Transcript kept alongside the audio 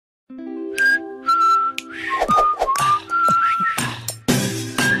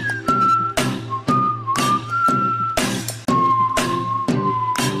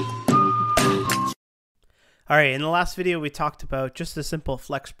All right, in the last video, we talked about just a simple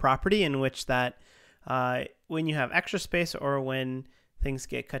flex property in which that when you have extra space or when things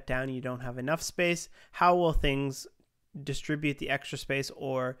get cut down, you don't have enough space, how will things distribute the extra space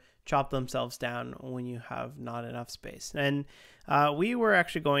or chop themselves down when you have not enough space? And we were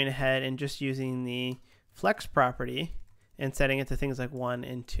actually going ahead and just using the flex property and setting it to things like 1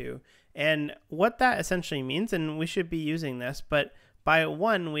 and 2. And what that essentially means, and we should be using this, but by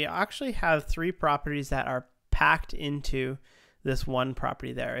 1, we actually have 3 properties that are packed into this one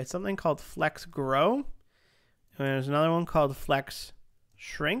property there. It's something called FlexGrow, and there's another one called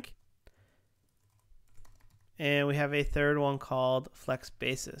FlexShrink, and we have a third one called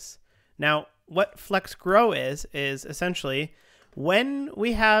FlexBasis. Now, what FlexGrow is essentially when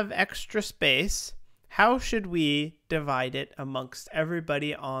we have extra space, how should we divide it amongst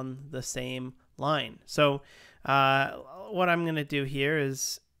everybody on the same line? So what I'm going to do here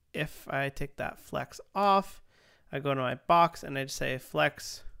is if I take that flex off, I go to my box and I just say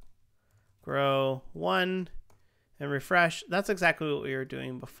flex grow 1 and refresh. That's exactly what we were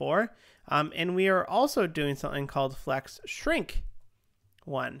doing before. And we are also doing something called flex shrink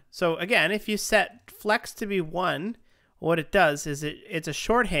 1. So again, if you set flex to be 1, what it does is it's a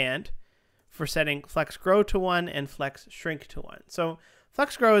shorthand for setting flex grow to 1 and flex shrink to 1. So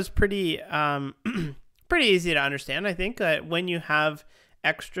flex grow is pretty pretty easy to understand. I think that when you have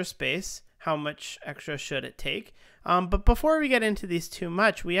extra space, how much extra should it take? But before we get into these too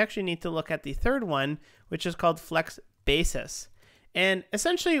much, we actually need to look at the third one, which is called flex basis. And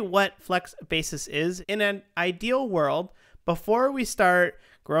essentially what flex basis is, in an ideal world, before we start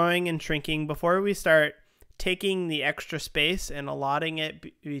growing and shrinking, before we start taking the extra space and allotting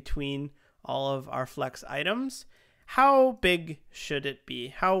it between all of our flex items, how big should it be?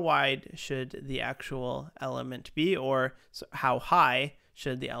 How wide should the actual element be? Or how high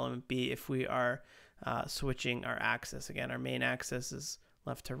should the element be if we are switching our axis? Again, our main axis is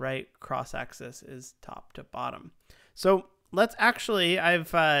left to right, cross axis is top to bottom. So let's actually,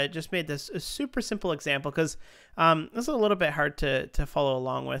 I've just made this a super simple example because this is a little bit hard to follow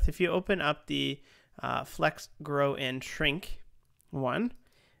along with. If you open up the flex grow and shrink one,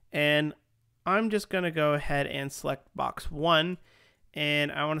 and I'm just going to go ahead and select box 1,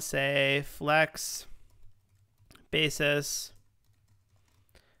 and I want to say flex basis.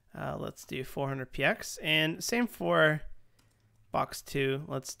 Let's do 400 px, and same for box 2.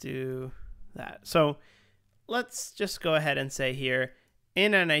 Let's do that. So let's just go ahead and say here,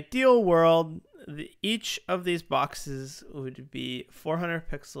 in an ideal world, each of these boxes would be 400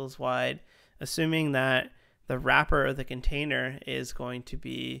 pixels wide, assuming that the wrapper or the container is going to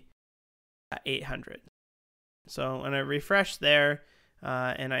be 800. So when I refresh there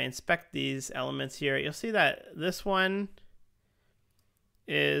and I inspect these elements here, you'll see that this one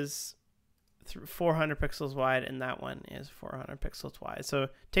is 400 pixels wide and that one is 400 pixels wide. So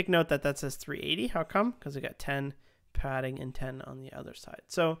take note that that says 380. How come? Because we got 10 padding and 10 on the other side.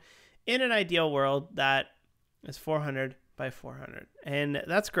 So in an ideal world, that is 400 by 400. And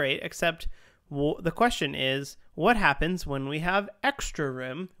that's great, except the question is, what happens when we have extra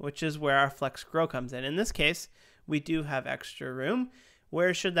room, which is where our flex grow comes in. In this case, we do have extra room.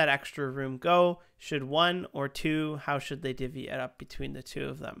 Where should that extra room go? Should 1 or 2? How should they divvy it up between the two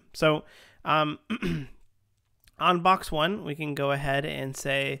of them? So on box 1, we can go ahead and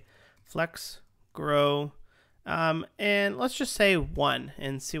say flex grow, and let's just say 1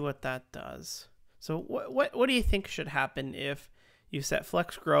 and see what that does. So what do you think should happen if you set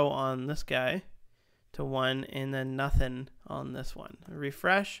flex grow on this guy to 1 and then nothing on this one?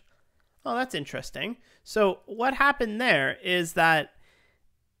 Refresh. Oh, that's interesting. So what happened there is that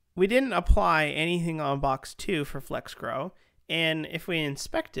we didn't apply anything on box 2 for flex grow. And if we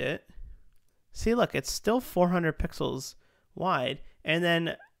inspect it, see, look, it's still 400 pixels wide. And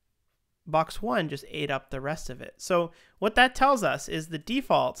then box 1 just ate up the rest of it. So what that tells us is the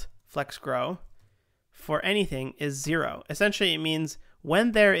default flex grow for anything is 0. Essentially, it means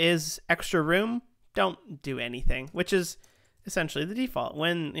when there is extra room, don't do anything, which is essentially the default.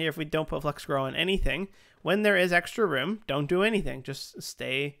 If we don't put flex grow on anything, when there is extra room, don't do anything. Just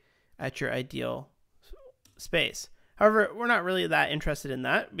stay at your ideal space. However, we're not really that interested in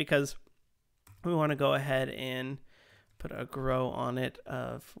that because we want to go ahead and put a grow on it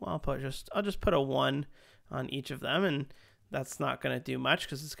of, well, I'll just put a 1 on each of them, and that's not going to do much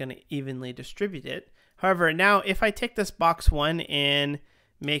because it's going to evenly distribute it. However, now if I take this box 1 and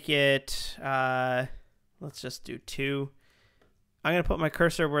make it, let's just do 2. I'm going to put my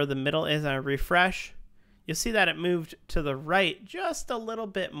cursor where the middle is and I refresh. You'll see that it moved to the right just a little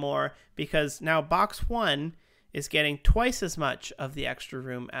bit more because now box 1 is getting twice as much of the extra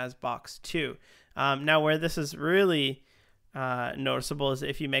room as box 2. Now where this is really noticeable is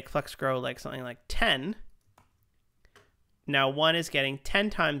if you make FlexGrow like something like 10, now 1 is getting 10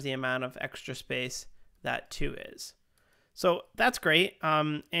 times the amount of extra space that 2 is. So that's great.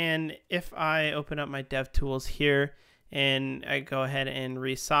 And if I open up my dev tools here and I go ahead and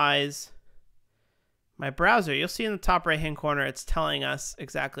resize my browser, you'll see in the top right hand corner it's telling us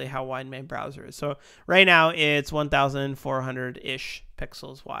exactly how wide my browser is. So right now it's 1,400-ish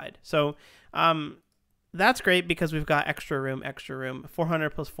pixels wide. So that's great because we've got extra room. 400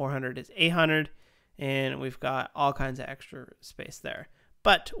 plus 400 is 800, and we've got all kinds of extra space there.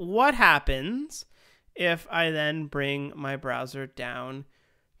 But what happens if I then bring my browser down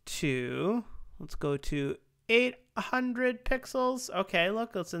to, let's go to 800 pixels. Okay,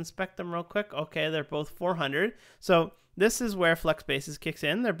 look, let's inspect them real quick. Okay, they're both 400. So this is where Flex Basis kicks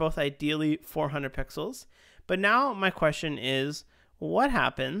in. They're both ideally 400 pixels. But now my question is, what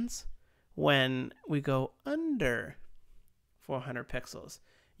happens when we go under 400 pixels?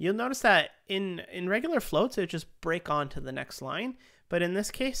 You'll notice that in regular floats, it just break onto the next line. But in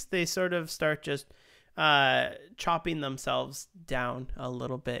this case, they sort of start just chopping themselves down a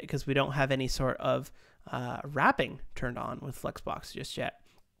little bit because we don't have any sort of wrapping turned on with Flexbox just yet.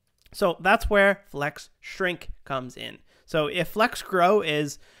 So that's where Flexshrink comes in. So if FlexGrow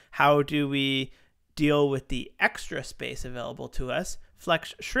is how do we deal with the extra space available to us,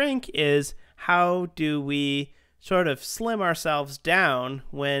 Flexshrink is how do we sort of slim ourselves down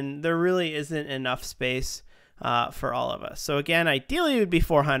when there really isn't enough space for all of us. So again, ideally it would be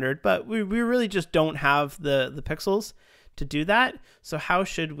 400, but we really just don't have the pixels to do that. So how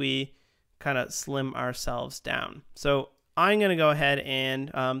should we kind of slim ourselves down? So I'm going to go ahead and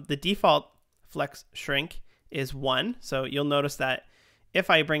the default Flexshrink is 1. So you'll notice that if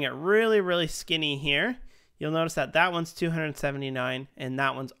I bring it really skinny here, you'll notice that that one's 279 and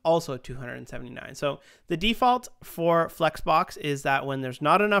that one's also 279. So the default for Flexbox is that when there's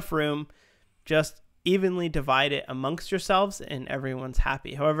not enough room, just evenly divide it amongst yourselves and everyone's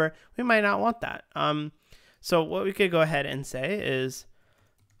happy. However, we might not want that. So what we could go ahead and say is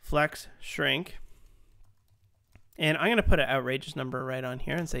Flexshrink, and I'm going to put an outrageous number right on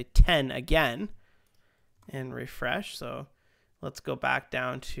here and say 10 again and refresh. So let's go back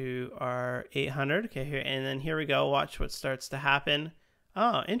down to our 800. Okay, here, and then here we go. Watch what starts to happen.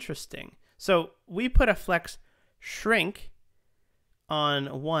 Oh, interesting. So we put a Flexshrink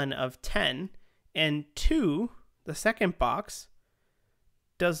on 1 of 10, and 2, the second box,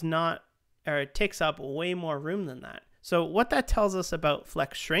 does not, or it takes up way more room than that. So what that tells us about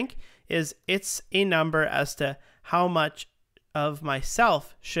Flexshrink is it's a number as to how much of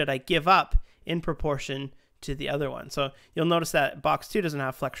myself should I give up in proportion to the other one. So you'll notice that box 2 doesn't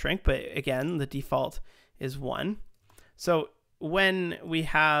have Flexshrink, but again, the default is 1. So when we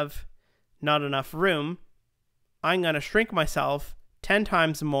have not enough room, I'm going to shrink myself 10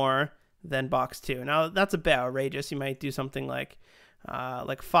 times more than box 2. Now that's a bit outrageous. You might do something like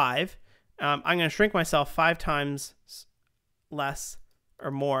 5. I'm going to shrink myself 5 times less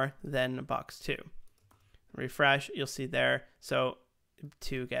or more than box 2. Refresh, you'll see there. So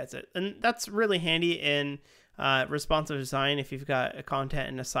 2 gets it. And that's really handy in responsive design if you've got a content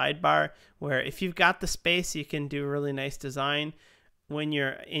in a sidebar, where if you've got the space, you can do really nice design. When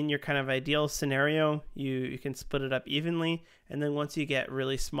you're in your kind of ideal scenario, you can split it up evenly. And then once you get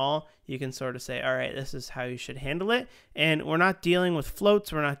really small, you can sort of say, all right, this is how you should handle it. And we're not dealing with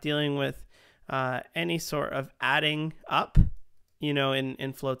floats. We're not dealing with any sort of adding up. You know,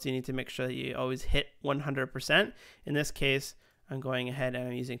 in floats, you need to make sure that you always hit 100%. In this case, I'm going ahead and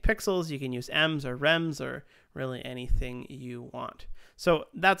I'm using pixels. You can use M's or Rems or really anything you want. So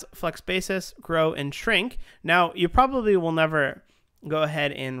that's Flex Basis, Grow, and Shrink. Now, you probably will never go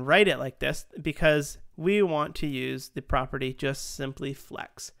ahead and write it like this because we want to use the property just simply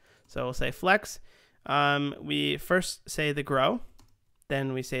flex. So we'll say flex. We first say the grow,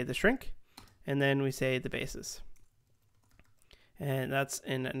 then we say the shrink, and then we say the basis. And that's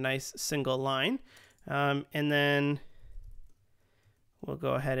in a nice single line. And then we'll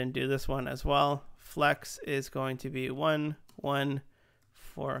go ahead and do this one as well. Flex is going to be 1, 1,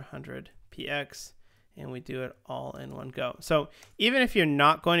 400 px. And we do it all in one go. So even if you're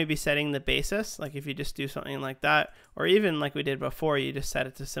not going to be setting the basis, like if you just do something like that, or even like we did before, you just set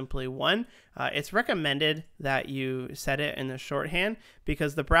it to simply 1, it's recommended that you set it in the shorthand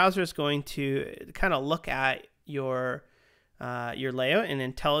because the browser is going to kind of look at your layout and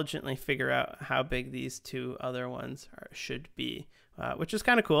intelligently figure out how big these 2 other ones should be, which is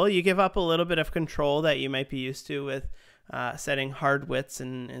kind of cool. You give up a little bit of control that you might be used to with setting hard widths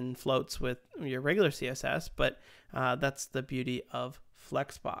and floats with your regular CSS, but that's the beauty of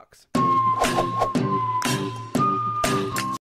Flexbox.